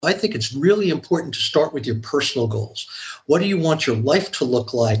I think it's really important to start with your personal goals. What do you want your life to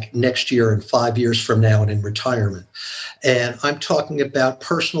look like next year and 5 years from now and in retirement? And I'm talking about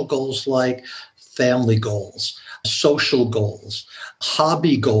personal goals like family goals, social goals,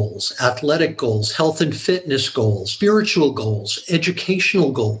 hobby goals, athletic goals, health and fitness goals, spiritual goals,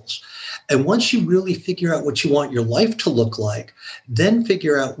 educational goals. And once you really figure out what you want your life to look like, then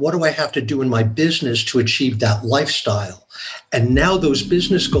figure out what do I have to do in my business to achieve that lifestyle. And now those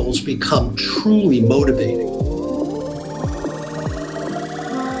business goals become truly motivating.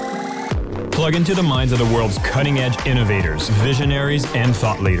 Plug into the minds of the world's cutting-edge innovators, visionaries, and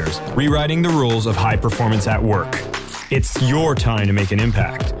thought leaders, rewriting the rules of high performance at work. It's your time to make an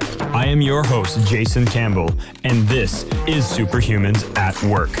impact. I am your host, Jason Campbell, and this is Superhumans at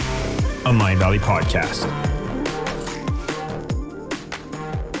Work, a Mindvalley podcast.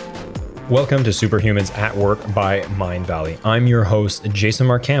 Welcome to Superhumans at Work by Mindvalley. I'm your host, Jason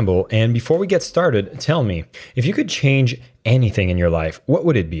Mark Campbell, and before we get started, tell me, if you could change anything in your life, what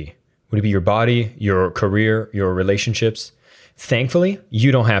would it be? Would it be your body, your career, your relationships? Thankfully,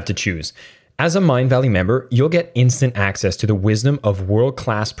 you don't have to choose. As a Mindvalley member, you'll get instant access to the wisdom of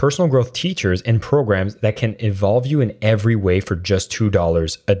world-class personal growth teachers and programs that can evolve you in every way for just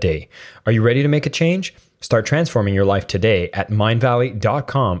 $2 a day. Are you ready to make a change? Start transforming your life today at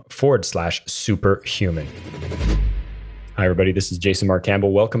mindvalley.com/superhuman. Hi, everybody. This is Jason Mark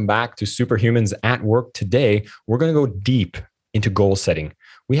Campbell. Welcome back to Superhumans at Work. Today, we're going to go deep into goal setting.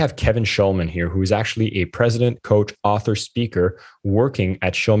 We have Kevin Shulman here, who is actually a president, coach, author, speaker, working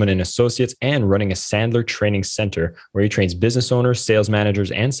at Shulman & Associates and running a Sandler Training Center, where he trains business owners, sales managers,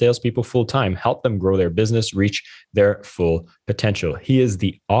 and salespeople full-time, help them grow their business, reach their full potential. He is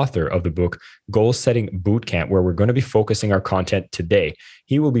the author of the book, Goal Setting Bootcamp, where we're going to be focusing our content today.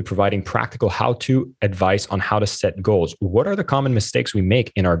 He will be providing practical how-to advice on how to set goals. What are the common mistakes we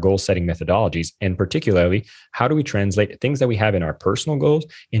make in our goal-setting methodologies? And particularly, how do we translate things that we have in our personal goals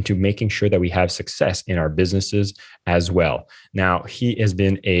into making sure that we have success in our businesses as well? Now, he has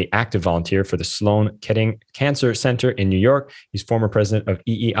been an active volunteer for the Sloan Kettering Cancer Center in New York. He's former president of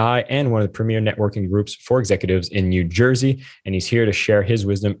EEI and one of the premier networking groups for executives in New Jersey. And he's here to share his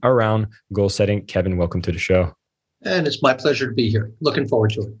wisdom around goal setting. Kevin, welcome to the show. And it's my pleasure to be here. Looking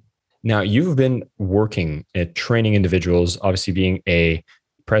forward to it. Now, you've been working at training individuals, obviously being a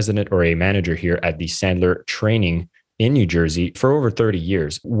president or a manager here at the Sandler Training in New Jersey for over 30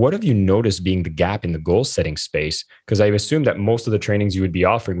 years. What have you noticed being the gap in the goal setting space? Because I assume that most of the trainings you would be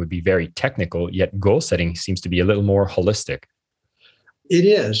offering would be very technical, yet goal setting seems to be a little more holistic. It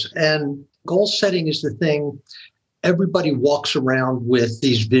is. And goal setting is the thing. Everybody walks around with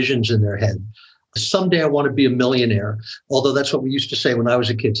these visions in their head. Someday I want to be a millionaire, although that's what we used to say when I was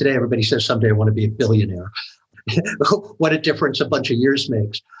a kid. Today, everybody says someday I want to be a billionaire. What a difference a bunch of years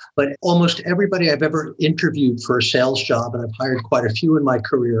makes. But almost everybody I've ever interviewed for a sales job, and I've hired quite a few in my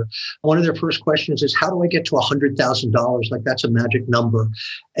career, one of their first questions is, how do I get to $100,000? Like, that's a magic number.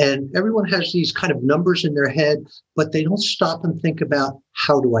 And everyone has these kind of numbers in their head, but they don't stop and think about,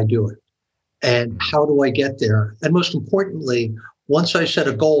 how do I do it? And how do I get there? And most importantly, once I set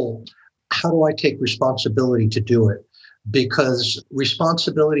a goal, how do I take responsibility to do it? Because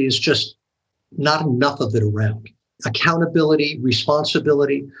responsibility is just not enough of it around. Accountability,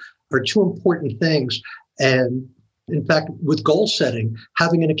 responsibility are two important things. And in fact, with goal setting,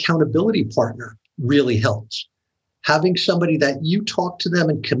 having an accountability partner really helps. Having somebody that you talk to them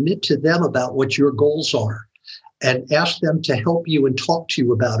and commit to them about what your goals are and ask them to help you and talk to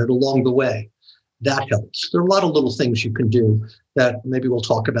you about it along the way, that helps. There are a lot of little things you can do that maybe we'll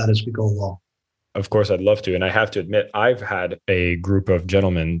talk about as we go along. Of course, I'd love to. And I have to admit, I've had a group of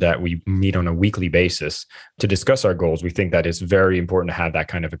gentlemen that we meet on a weekly basis to discuss our goals. We think that it's very important to have that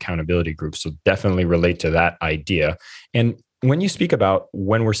kind of accountability group. So definitely relate to that idea. And when you speak about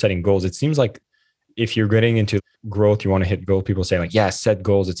when we're setting goals, it seems like if you're getting into growth, you want to hit goals, people say like, yeah, set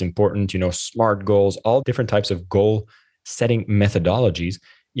goals. It's important, SMART goals, all different types of goal setting methodologies.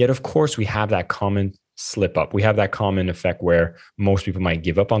 Yet, of course, we have that common slip up. We have that common effect where most people might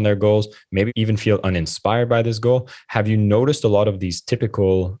give up on their goals, maybe even feel uninspired by this goal. Have you noticed a lot of these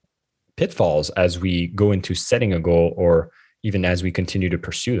typical pitfalls as we go into setting a goal or even as we continue to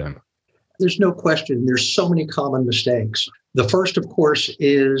pursue them? There's no question. There's so many common mistakes. The first, of course,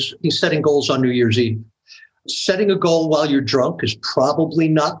 is setting goals on New Year's Eve. Setting a goal while you're drunk is probably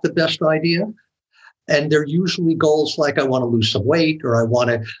not the best idea. And they're usually goals like, I want to lose some weight, or I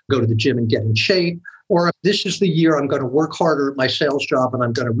want to go to the gym and get in shape, or this is the year I'm going to work harder at my sales job and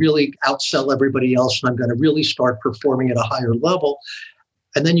I'm going to really outsell everybody else and I'm going to really start performing at a higher level.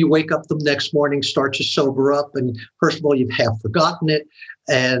 And then you wake up the next morning, start to sober up. And first of all, you've half forgotten it.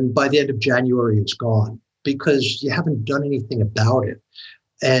 And by the end of January, it's gone because you haven't done anything about it.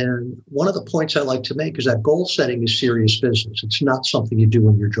 And one of the points I like to make is that goal setting is serious business. It's not something you do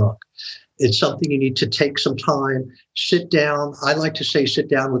when you're drunk. It's something you need to take some time, sit down. I like to say sit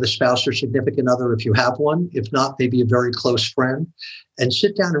down with a spouse or significant other if you have one. If not, maybe a very close friend, and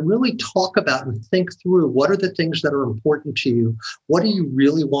sit down and really talk about and think through what are the things that are important to you? What do you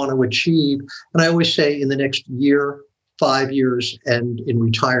really want to achieve? And I always say in the next year, 5 years, and in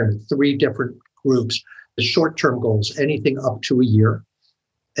retirement, 3 different groups. The short-term goals, anything up to a year,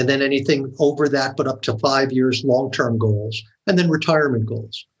 and then anything over that, but up to 5 years, long-term goals, and then retirement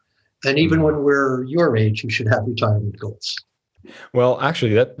goals. And even when we're your age, you should have retirement goals. Well,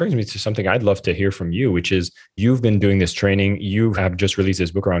 actually, that brings me to something I'd love to hear from you, which is you've been doing this training. You have just released this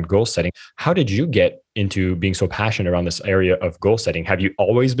book around goal setting. How did you get into being so passionate around this area of goal setting? Have you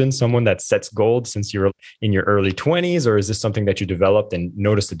always been someone that sets goals since you were in your early 20s, or is this something that you developed and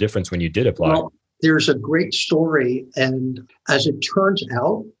noticed the difference when you did apply? Well, there's a great story. And as it turns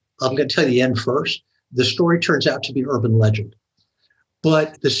out, I'm going to tell you the end first. The story turns out to be urban legend.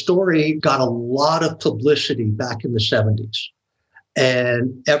 But the story got a lot of publicity back in the 70s.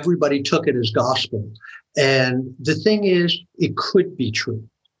 And everybody took it as gospel. And the thing is, it could be true.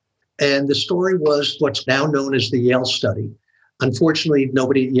 And the story was what's now known as the Yale study. Unfortunately,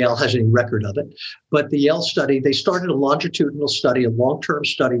 nobody at Yale has any record of it. But the Yale study, they started a longitudinal study, a long-term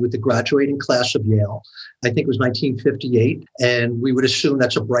study with the graduating class of Yale. I think it was 1958. And we would assume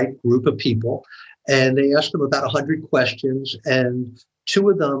that's a bright group of people. And they asked them about 100 questions. And 2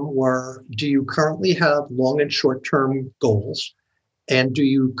 of them were, do you currently have long and short-term goals? And do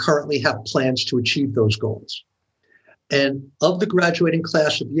you currently have plans to achieve those goals? And of the graduating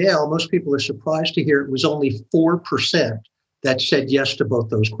class of Yale, most people are surprised to hear it was only 4% that said yes to both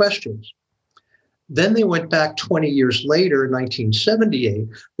those questions. Then they went back 20 years later, in 1978,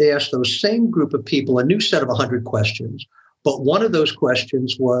 they asked those same group of people a new set of 100 questions. But one of those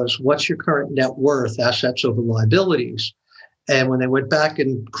questions was, what's your current net worth, assets over liabilities? And when they went back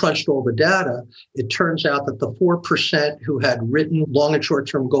and crunched all the data, it turns out that the 4% who had written long and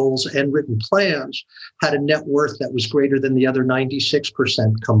short-term goals and written plans had a net worth that was greater than the other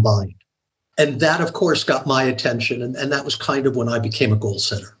 96% combined. And that, of course, got my attention. And that was kind of when I became a goal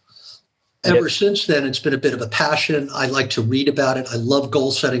setter. Ever since then, it's been a bit of a passion. I like to read about it. I love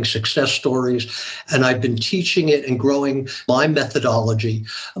goal setting success stories. And I've been teaching it and growing my methodology,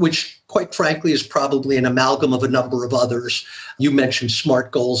 which quite frankly is probably an amalgam of a number of others. You mentioned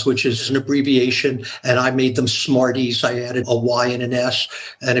SMART goals, which is an abbreviation, and I made them Smarties. I added a Y and an S.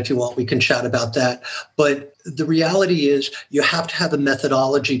 And if you want, we can chat about that. But the reality is you have to have a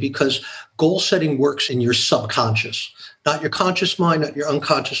methodology because goal setting works in your subconscious. Not your conscious mind, not your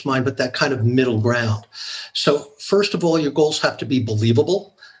unconscious mind, but that kind of middle ground. So first of all, your goals have to be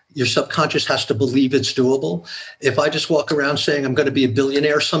believable. Your subconscious has to believe it's doable. If I just walk around saying I'm going to be a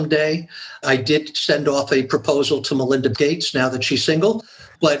billionaire someday, I did send off a proposal to Melinda Gates now that she's single,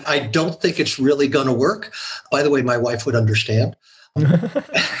 but I don't think it's really going to work. By the way, my wife would understand.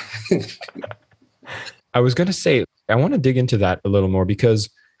 I was going to say, I want to dig into that a little more because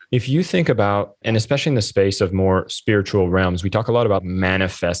if you think about, and especially in the space of more spiritual realms, we talk a lot about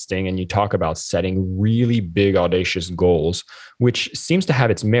manifesting and you talk about setting really big, audacious goals, which seems to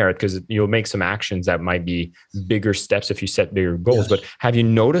have its merit because you'll make some actions that might be bigger steps if you set bigger goals. Yes. But have you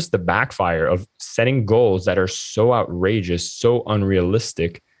noticed the backfire of setting goals that are so outrageous, so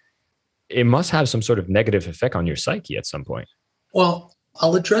unrealistic? It must have some sort of negative effect on your psyche at some point. Well,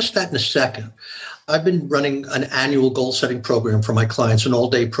 I'll address that in a second. I've been running an annual goal setting program for my clients, an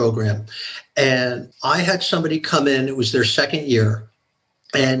all-day program. And I had somebody come in, it was their second year,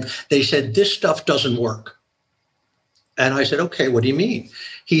 and they said, this stuff doesn't work. And I said, okay, what do you mean?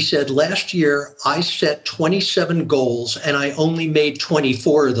 He said, last year I set 27 goals and I only made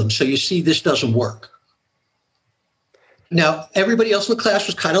 24 of them. So you see, this doesn't work. Now, everybody else in the class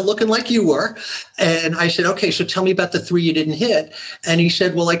was kind of looking like you were. And I said, okay, so tell me about the 3 you didn't hit. And he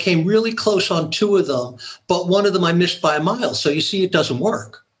said, well, I came really close on 2 of them, but 1 of them I missed by a mile. So you see, it doesn't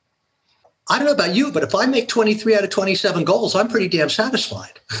work. I don't know about you, but if I make 23 out of 27 goals, I'm pretty damn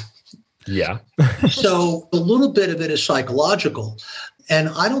satisfied. Yeah. So a little bit of it is psychological. And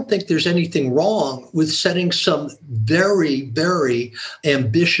I don't think there's anything wrong with setting some very, very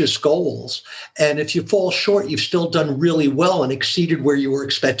ambitious goals. And if you fall short, you've still done really well and exceeded where you were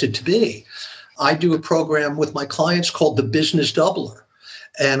expected to be. I do a program with my clients called the Business Doubler.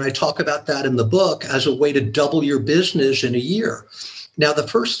 And I talk about that in the book as a way to double your business in a year. Now, the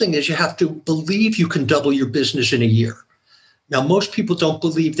first thing is you have to believe you can double your business in a year. Now, most people don't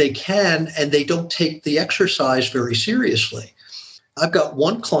believe they can, and they don't take the exercise very seriously. I've got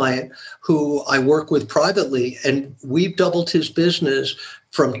one client who I work with privately, and we've doubled his business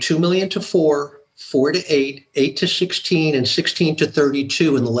from 2 million to 4, 4 to 8, 8 to 16, and 16 to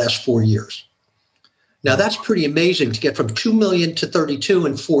 32 in the last 4 years. Now, that's pretty amazing to get from 2 million to 32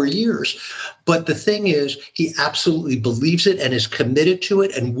 in 4 years. But the thing is, he absolutely believes it and is committed to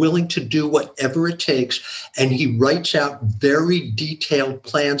it and willing to do whatever it takes. And he writes out very detailed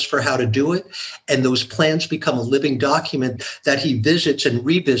plans for how to do it. And those plans become a living document that he visits and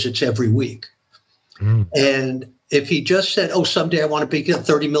revisits every week. And if he just said, oh, someday I want to be a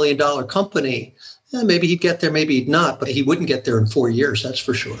 $30 million company, maybe he'd get there, maybe he'd not, but he wouldn't get there in 4 years, that's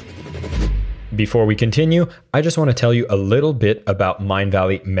for sure. Before we continue, I just want to tell you a little bit about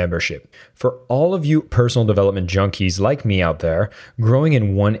Mindvalley membership. For all of you personal development junkies like me out there, growing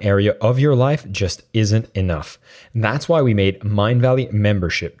in one area of your life just isn't enough. And that's why we made Mindvalley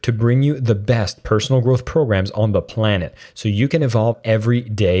membership, to bring you the best personal growth programs on the planet so you can evolve every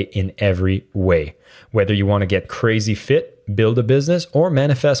day in every way. Whether you want to get crazy fit, build a business, or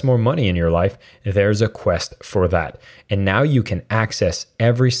manifest more money in your life, there's a quest for that. And now you can access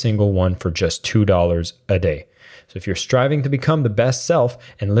every single one for just $2 a day. So if you're striving to become the best self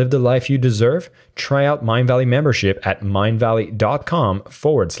and live the life you deserve, try out Mindvalley membership at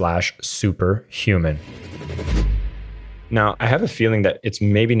mindvalley.com/superhuman. Now, I have a feeling that it's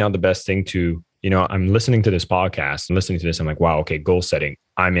maybe not the best thing to, I'm listening to this podcast and listening to this. I'm like, wow, okay, goal setting.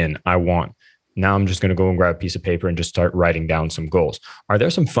 I'm in, I want. Now I'm just going to go and grab a piece of paper and just start writing down some goals. Are there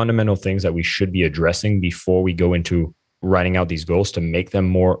some fundamental things that we should be addressing before we go into writing out these goals to make them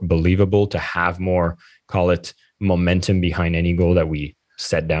more believable, to have more, call it, momentum behind any goal that we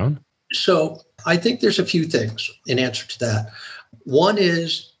set down? So I think there's a few things in answer to that. One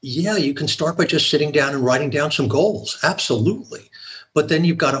is, you can start by just sitting down and writing down some goals. Absolutely. But then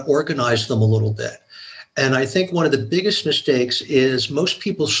you've got to organize them a little bit. And I think one of the biggest mistakes is most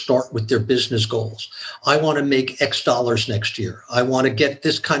people start with their business goals. I want to make X dollars next year. I want to get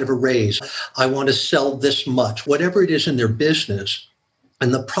this kind of a raise. I want to sell this much, whatever it is in their business.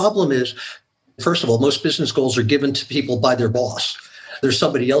 And the problem is, first of all, most business goals are given to people by their boss. There's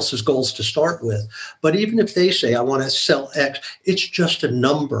somebody else's goals to start with. But even if they say, I want to sell X, it's just a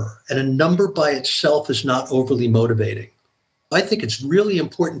number. And a number by itself is not overly motivating. I think it's really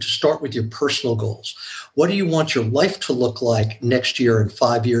important to start with your personal goals. What do you want your life to look like next year and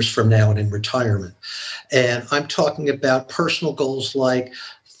 5 years from now and in retirement? And I'm talking about personal goals like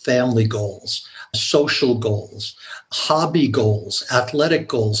family goals, social goals, hobby goals, athletic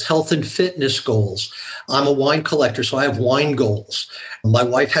goals, health and fitness goals. I'm a wine collector, so I have wine goals. My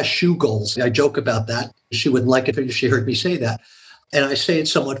wife has shoe goals. I joke about that. She wouldn't like it if she heard me say that. And I say it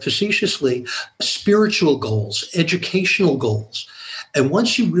somewhat facetiously, spiritual goals, educational goals. And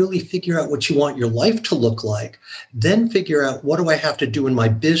once you really figure out what you want your life to look like, then figure out, what do I have to do in my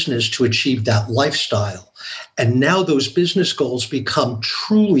business to achieve that lifestyle? And now those business goals become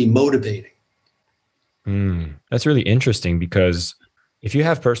truly motivating. That's really interesting, because if you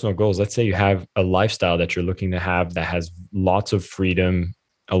have personal goals, let's say you have a lifestyle that you're looking to have that has lots of freedom,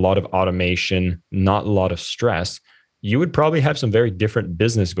 a lot of automation, not a lot of stress, you would probably have some very different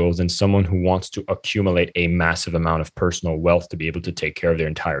business goals than someone who wants to accumulate a massive amount of personal wealth to be able to take care of their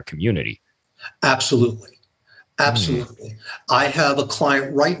entire community. Absolutely. Absolutely. I have a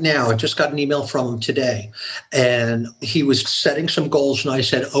client right now. I just got an email from him today, and he was setting some goals. And I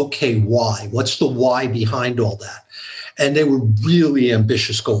said, okay, why? What's the why behind all that? And they were really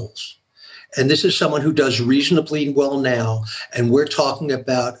ambitious goals. And this is someone who does reasonably well now. And we're talking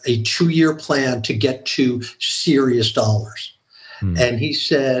about a 2-year plan to get to serious dollars. And he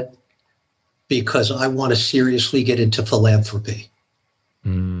said, because I want to seriously get into philanthropy.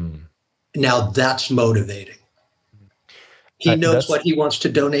 Now that's motivating. He knows what he wants to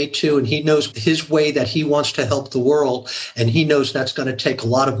donate to, and he knows his way that he wants to help the world. And he knows that's going to take a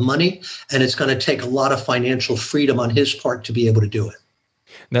lot of money, and it's going to take a lot of financial freedom on his part to be able to do it.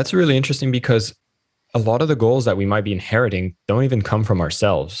 That's really interesting, because a lot of the goals that we might be inheriting don't even come from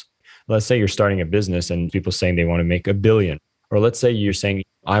ourselves. Let's say you're starting a business and people saying they want to make $1 billion. Or let's say you're saying,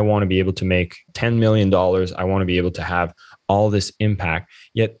 I want to be able to make $10 million. I want to be able to have all this impact.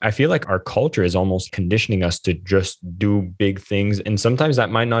 Yet I feel like our culture is almost conditioning us to just do big things. And sometimes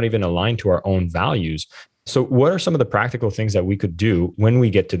that might not even align to our own values. So what are some of the practical things that we could do when we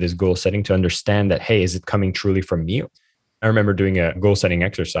get to this goal setting to understand that, hey, is it coming truly from me? I remember doing a goal setting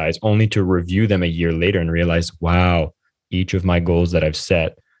exercise only to review them a year later and realize, wow, each of my goals that I've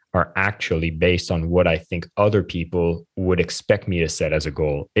set are actually based on what I think other people would expect me to set as a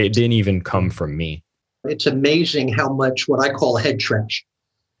goal. It didn't even come from me. It's amazing how much what I call head trash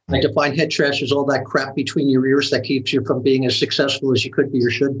I define head trash as all that crap between your ears that keeps you from being as successful as you could be or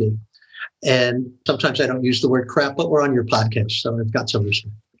should be. And sometimes I don't use the word crap, but we're on your podcast, so I've got some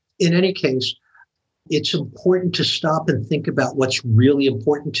respect. In any case, it's important to stop and think about what's really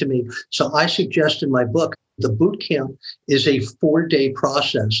important to me. So I suggest in my book, the boot camp is a 4-day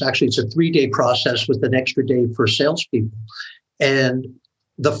process. Actually, it's a 3-day process with an extra day for salespeople. And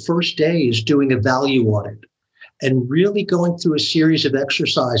the first day is doing a value audit and really going through a series of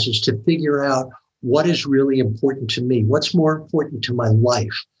exercises to figure out what is really important to me, what's more important to my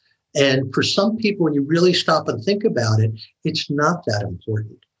life. And for some people, when you really stop and think about it, it's not that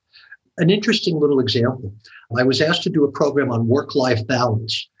important. An interesting little example. I was asked to do a program on work-life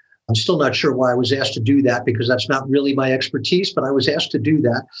balance. I'm still not sure why I was asked to do that because that's not really my expertise, but I was asked to do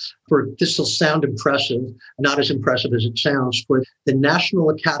that this will sound impressive, not as impressive as it sounds, for the National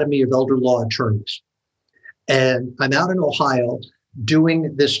Academy of Elder Law Attorneys. And I'm out in Ohio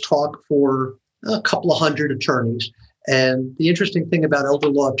doing this talk for a couple of hundred attorneys. And the interesting thing about elder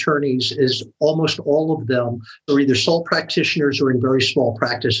law attorneys is almost all of them are either sole practitioners or in very small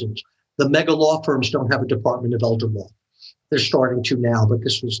practices. The mega law firms don't have a department of elder law. They're starting to now, but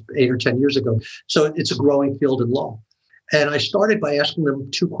this was 8 or 10 years ago. So it's a growing field in law. And I started by asking them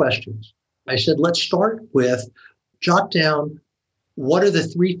 2 questions. I said, let's start with jot down what are the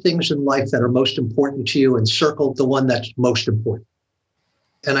 3 things in life that are most important to you and circle the one that's most important.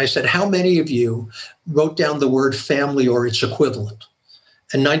 And I said, how many of you wrote down the word family or its equivalent?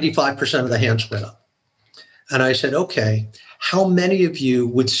 And 95% of the hands went up. And I said, okay, how many of you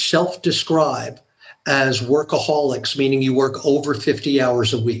would self-describe as workaholics, meaning you work over 50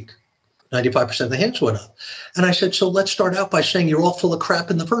 hours a week? 95% of the hands went up. And I said, so let's start out by saying you're all full of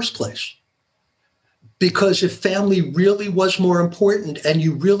crap in the first place. Because if family really was more important and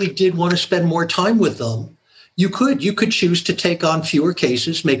you really did want to spend more time with them, you could choose to take on fewer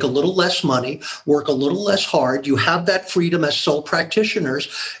cases, make a little less money, work a little less hard. You have that freedom as sole practitioners.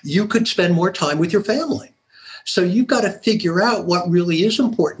 You could spend more time with your family. So you've got to figure out what really is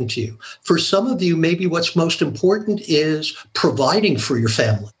important to you. For some of you, maybe what's most important is providing for your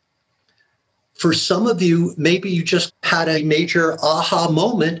family. For some of you, maybe you just had a major aha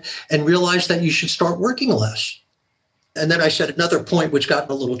moment and realized that you should start working less. And then I said another point, which got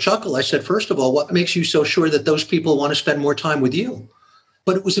a little chuckle. I said, first of all, what makes you so sure that those people want to spend more time with you?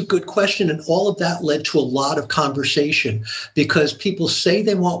 But it was a good question. And all of that led to a lot of conversation because people say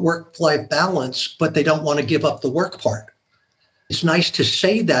they want work-life balance, but they don't want to give up the work part. It's nice to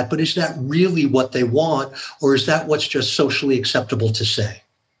say that, but is that really what they want? Or is that what's just socially acceptable to say?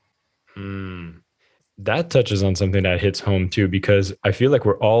 That touches on something that hits home too, because I feel like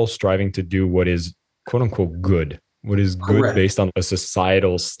we're all striving to do what is quote unquote good. What is good Correct. based on a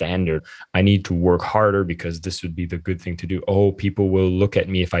societal standard. I need to work harder because this would be the good thing to do. Oh, people will look at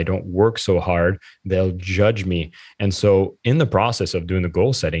me if I don't work so hard. They'll judge me. And so in the process of doing the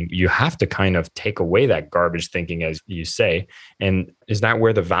goal setting, you have to kind of take away that garbage thinking, as you say. And is that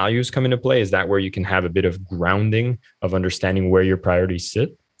where the values come into play? Is that where you can have a bit of grounding of understanding where your priorities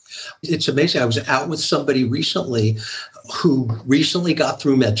sit? It's amazing. I was out with somebody recently who recently got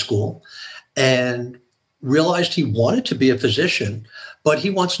through med school and realized he wanted to be a physician, but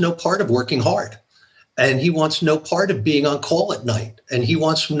he wants no part of working hard. And he wants no part of being on call at night. And he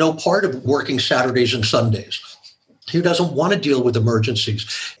wants no part of working Saturdays and Sundays. He doesn't want to deal with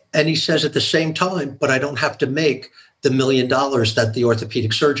emergencies. And he says at the same time, but I don't have to make the $1 million that the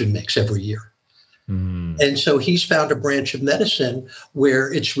orthopedic surgeon makes every year. And so he's found a branch of medicine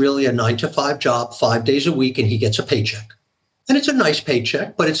where it's really a 9-to-5 job, 5 days a week, and he gets a paycheck. And it's a nice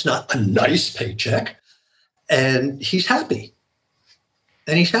paycheck, but it's not a nice paycheck. And he's happy.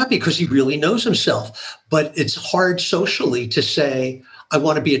 And he's happy because he really knows himself. But it's hard socially to say, I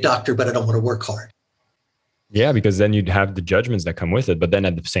want to be a doctor, but I don't want to work hard. Yeah, because then you'd have the judgments that come with it. But then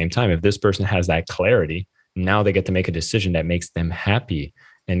at the same time, if this person has that clarity, now they get to make a decision that makes them happy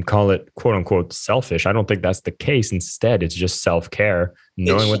and call it quote unquote selfish. I don't think that's the case. Instead, it's just self-care,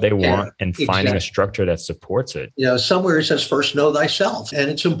 knowing what they want and finding a structure that supports it. You know, somewhere it says first know thyself, and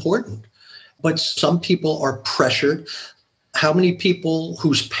it's important. But some people are pressured. How many people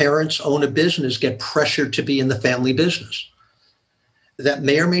whose parents own a business get pressured to be in the family business? That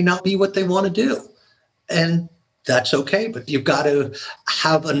may or may not be what they want to do. And that's okay. But you've got to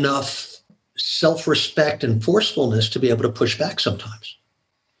have enough self-respect and forcefulness to be able to push back sometimes.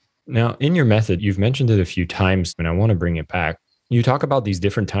 Now, in your method, you've mentioned it a few times, and I want to bring it back. You talk about these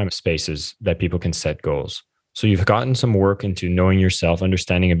different time spaces that people can set goals. So you've gotten some work into knowing yourself,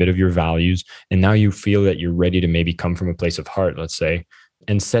 understanding a bit of your values, and now you feel that you're ready to maybe come from a place of heart, let's say.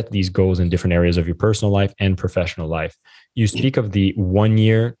 and set these goals in different areas of your personal life and professional life. You speak of the 1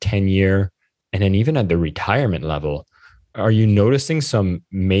 year, 10 year, and then even at the retirement level. Are you noticing some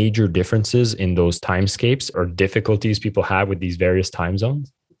major differences in those timescapes or difficulties people have with these various time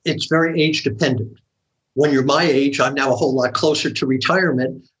zones? It's very age dependent. When you're my age, I'm now a whole lot closer to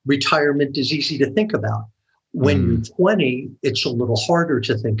retirement. Retirement is easy to think about. When you're 20, it's a little harder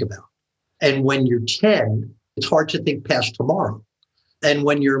to think about. And when you're 10, it's hard to think past tomorrow. And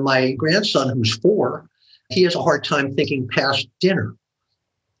when you're my grandson, who's 4, he has a hard time thinking past dinner.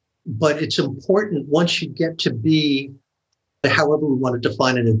 But it's important once you get to be, however we want to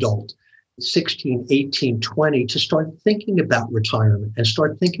define an adult, 16, 18, 20, to start thinking about retirement and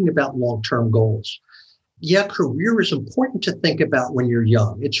start thinking about long-term goals. Yeah, career is important to think about when you're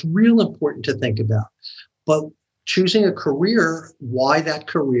young. It's real important to think about. But choosing a career, why that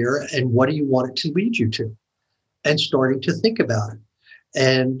career, and what do you want it to lead you to? And starting to think about it.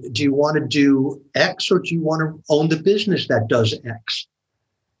 And do you want to do X, or do you want to own the business that does X?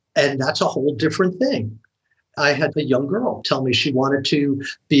 And that's a whole different thing. I had a young girl tell me she wanted to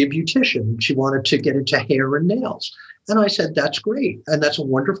be a beautician. She wanted to get into hair and nails. And I said, that's great. And that's a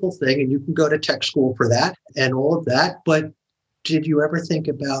wonderful thing. And you can go to tech school for that and all of that. But did you ever think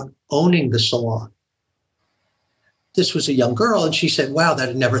about owning the salon? This was a young girl. And she said, wow, I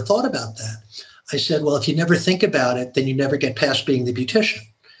had never thought about that. I said, well, if you never think about it, then you never get past being the beautician.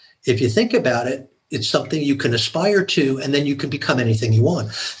 If you think about it, it's something you can aspire to, and then you can become anything you want.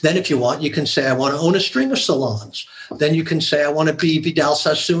 Then if you want, you can say, I want to own a string of salons. Then you can say, I want to be Vidal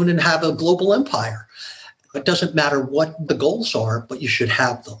Sassoon and have a global empire. It doesn't matter what the goals are, but you should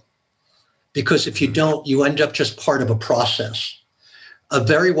have them. Because if you don't, you end up just part of a process. A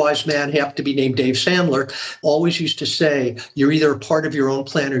very wise man, happened to be named Dave Sandler, always used to say, you're either a part of your own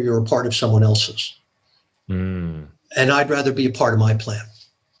plan or you're a part of someone else's. And I'd rather be a part of my plan.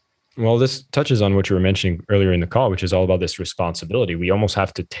 Well, this touches on what you were mentioning earlier in the call, which is all about this responsibility. We almost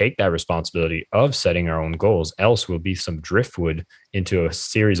have to take that responsibility of setting our own goals. Else we'll be some driftwood into a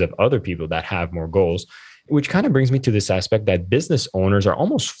series of other people that have more goals, which kind of brings me to this aspect that business owners are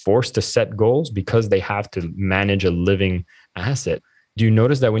almost forced to set goals because they have to manage a living asset. Do you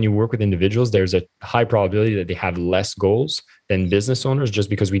notice that when you work with individuals, there's a high probability that they have less goals than business owners just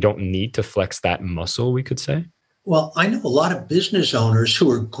because we don't need to flex that muscle, we could say? Well, I know a lot of business owners who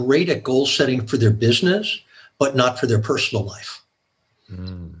are great at goal setting for their business, but not for their personal life.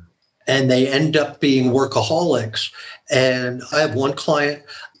 And they end up being workaholics. And I have one client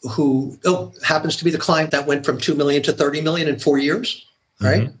who happens to be the client that went from 2 million to 30 million in 4 years,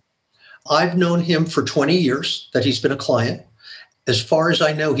 right? I've known him for 20 years that he's been a client. As far as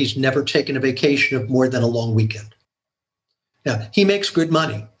I know, he's never taken a vacation of more than a long weekend. Now, he makes good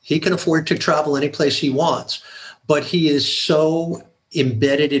money. He can afford to travel any place he wants. But he is so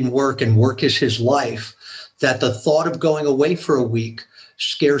embedded in work, and work is his life, that the thought of going away for a week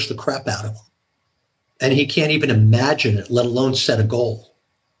scares the crap out of him. And he can't even imagine it, let alone set a goal.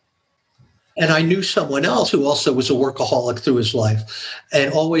 And I knew someone else who also was a workaholic through his life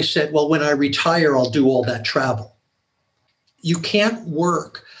and always said, well, when I retire, I'll do all that travel. You can't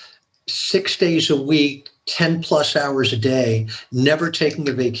work 6 days a week, 10 plus hours a day, never taking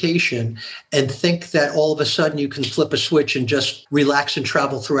a vacation, and think that all of a sudden you can flip a switch and just relax and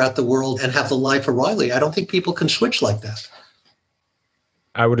travel throughout the world and have the life of Riley. I don't think people can switch like that.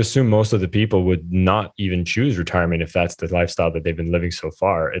 I would assume most of the people would not even choose retirement if that's the lifestyle that they've been living so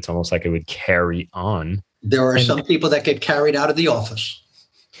far. It's almost like it would carry on. There are some people that get carried out of the office.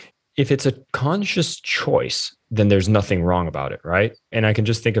 If it's a conscious choice, then there's nothing wrong about it, right? And I can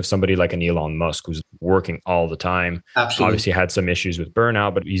just think of somebody like an Elon Musk who's working all the time. Absolutely. Obviously had some issues with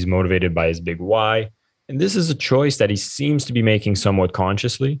burnout, but he's motivated by his big why. And this is a choice that he seems to be making somewhat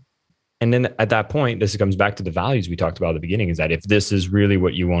consciously. And then at that point, this comes back to the values we talked about at the beginning, is that if this is really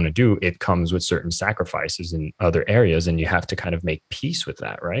what you want to do, it comes with certain sacrifices in other areas, and you have to kind of make peace with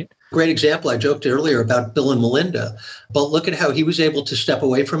that, right? Great example. I joked earlier about Bill and Melinda, but look at how he was able to step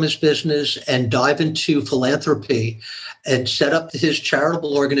away from his business and dive into philanthropy and set up his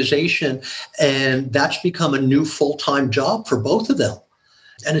charitable organization. And that's become a new full-time job for both of them.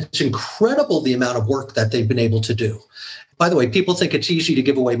 And it's incredible the amount of work that they've been able to do. By the way, people think it's easy to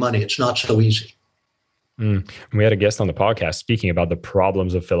give away money. It's not so easy. We had a guest on the podcast speaking about the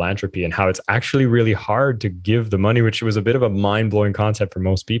problems of philanthropy and how it's actually really hard to give the money, which was a bit of a mind-blowing concept for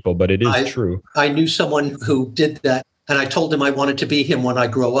most people, but it is true. I knew someone who did that, and I told him I wanted to be him when I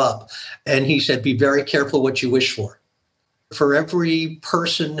grow up. And he said, be very careful what you wish for. For every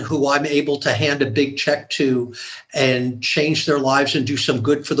person who I'm able to hand a big check to and change their lives and do some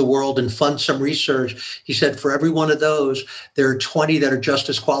good for the world and fund some research, he said, for every one of those, there are 20 that are just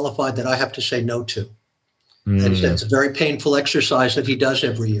as qualified that I have to say no to. And he said it's a very painful exercise that he does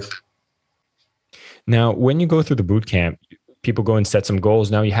every year. Now, when you go through the boot camp, people go and set some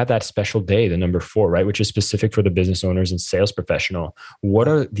goals. Now you have that special day, the number 4, right? Which is specific for the business owners and sales professional. What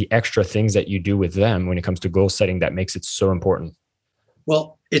are the extra things that you do with them when it comes to goal setting that makes it so important?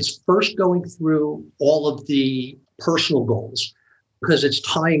 Well, it's first going through all of the personal goals because it's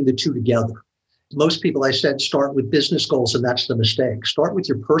tying the two together. Most people, I said, start with business goals, and that's the mistake. Start with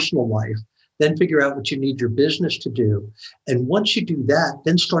your personal life, then figure out what you need your business to do. And once you do that,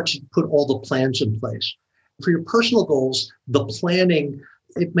 then start to put all the plans in place. For your personal goals, the planning,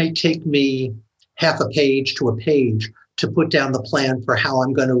 it may take me half a page to a page to put down the plan for how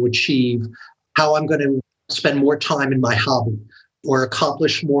I'm going to achieve, how I'm going to spend more time in my hobby or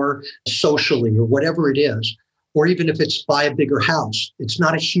accomplish more socially or whatever it is. Or even if it's buy a bigger house, it's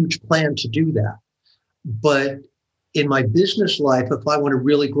not a huge plan to do that. But in my business life, if I want to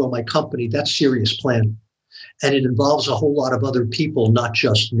really grow my company, that's serious planning. And it involves a whole lot of other people, not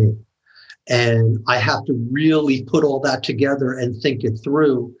just me. And I have to really put all that together and think it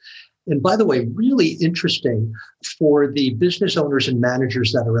through. And by the way, really interesting for the business owners and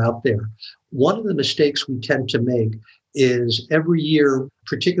managers that are out there. One of the mistakes we tend to make is every year,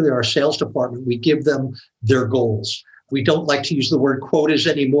 particularly our sales department, we give them their goals. We don't like to use the word quotas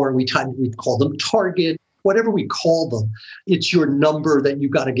anymore. We call them target, whatever we call them. It's your number that you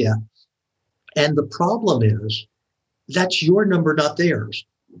got to get. And the problem is that's your number, not theirs.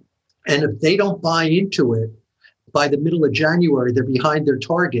 And if they don't buy into it, by the middle of January, they're behind their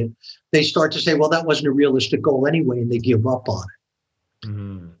target. They start to say, well, that wasn't a realistic goal anyway, and they give up on it.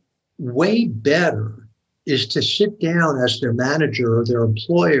 Mm-hmm. Way better is to sit down as their manager or their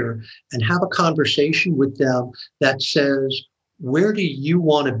employer and have a conversation with them that says, where do you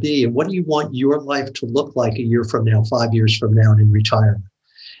want to be? And what do you want your life to look like a year from now, 5 years from now, and in retirement?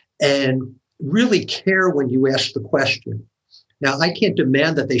 And really care when you ask the question. Now, I can't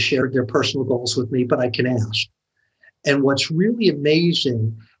demand that they share their personal goals with me, but I can ask. And what's really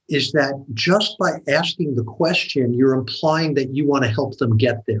amazing is that just by asking the question, you're implying that you want to help them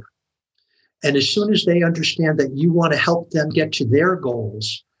get there. And as soon as they understand that you want to help them get to their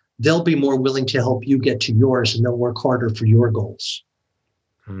goals, they'll be more willing to help you get to yours, and they'll work harder for your goals.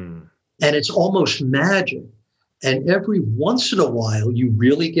 And it's almost magic. And every once in a while, you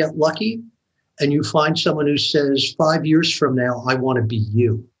really get lucky and you find someone who says, 5 years from now, I want to be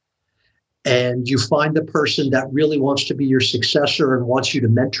you. And you find the person that really wants to be your successor and wants you to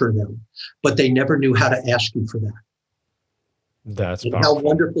mentor them, but they never knew how to ask you for that. That's how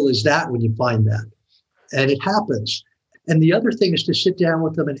wonderful is that when you find that? And it happens. And the other thing is to sit down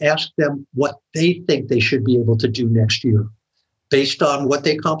with them and ask them what they think they should be able to do next year. Based on what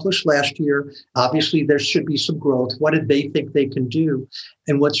they accomplished last year, obviously there should be some growth. What did they think they can do?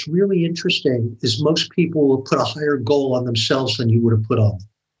 And what's really interesting is most people will put a higher goal on themselves than you would have put on them.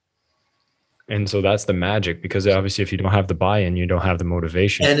 And so that's the magic, because obviously if you don't have the buy-in, you don't have the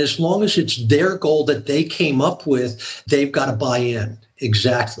motivation. And as long as it's their goal that they came up with, they've got to buy in.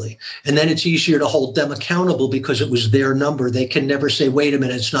 Exactly. And then it's easier to hold them accountable because it was their number. They can never say, wait a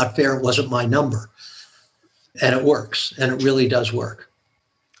minute, it's not fair. It wasn't my number. And it works. And it really does work.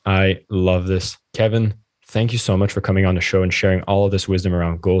 I love this. Kevin, thank you so much for coming on the show and sharing all of this wisdom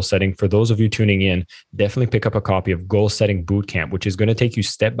around goal setting. For those of you tuning in, definitely pick up a copy of Goal Setting Bootcamp, which is going to take you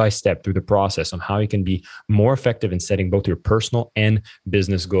step by step through the process on how you can be more effective in setting both your personal and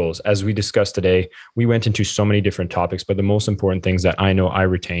business goals. As we discussed today, we went into so many different topics, but the most important things that I know I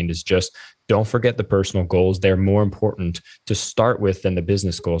retained is just don't forget the personal goals. They're more important to start with than the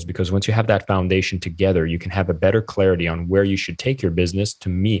business goals, because once you have that foundation together, you can have a better clarity on where you should take your business to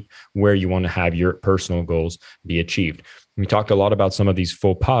meet where you want to have your personal goals be achieved. We talked a lot about some of these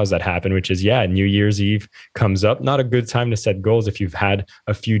faux pas that happen, which is, New Year's Eve comes up. Not a good time to set goals if you've had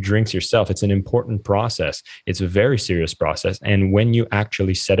a few drinks yourself. It's an important process. It's a very serious process. And when you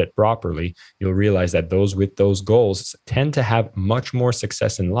actually set it properly, you'll realize that those with those goals tend to have much more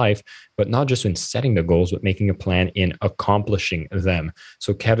success in life, but not just in setting the goals, but making a plan in accomplishing them.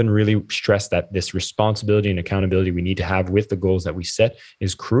 So Kevin really stressed that this responsibility and accountability we need to have with the goals that we set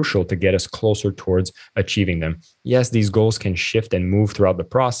is crucial to get us closer towards achieving them. Yes, these goals can shift and move throughout the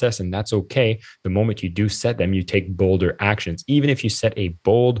process, and that's okay. The moment you do set them, you take bolder actions. Even if you set a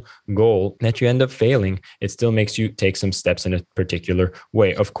bold goal that you end up failing, it still makes you take some steps in a particular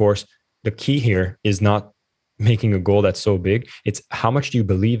way. Of course, the key here is not making a goal that's so big. It's how much do you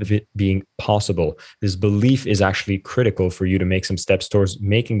believe of it being possible? This belief is actually critical for you to make some steps towards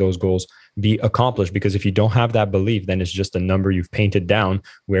making those goals be accomplished. Because if you don't have that belief, then it's just a number you've painted down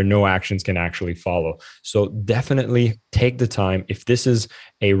where no actions can actually follow. So definitely take the time. If this is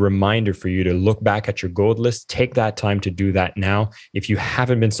a reminder for you to look back at your goal list, take that time to do that now. If you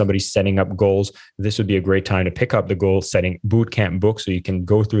haven't been somebody setting up goals, this would be a great time to pick up the goal setting bootcamp book so you can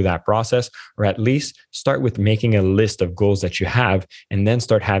go through that process, or at least start with making a list of goals that you have, and then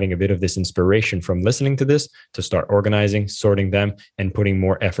start having a bit of this inspiration from listening to this to start organizing, sorting them, and putting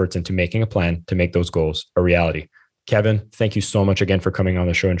more efforts into making a plan to make those goals a reality. Kevin, thank you so much again for coming on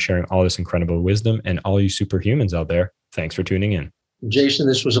the show and sharing all this incredible wisdom. And all you superhumans out there, thanks for tuning in. Jason,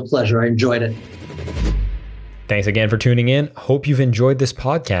 this was a pleasure. I enjoyed it. Thanks again for tuning in. Hope you've enjoyed this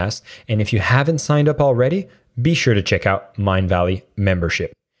podcast. And if you haven't signed up already, be sure to check out Mindvalley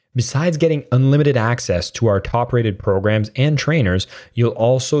membership. Besides getting unlimited access to our top-rated programs and trainers, you'll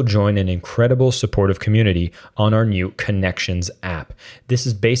also join an incredible supportive community on our new Connections app. This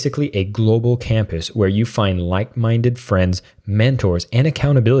is basically a global campus where you find like-minded friends, mentors, and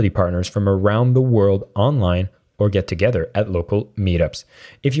accountability partners from around the world online or get together at local meetups.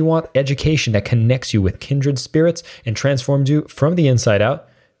 If you want education that connects you with kindred spirits and transforms you from the inside out,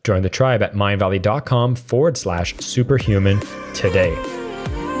 join the tribe at mindvalley.com/superhuman today.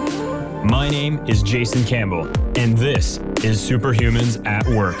 My name is Jason Campbell, and this is Superhumans at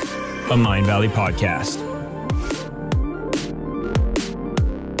Work, a Mindvalley podcast.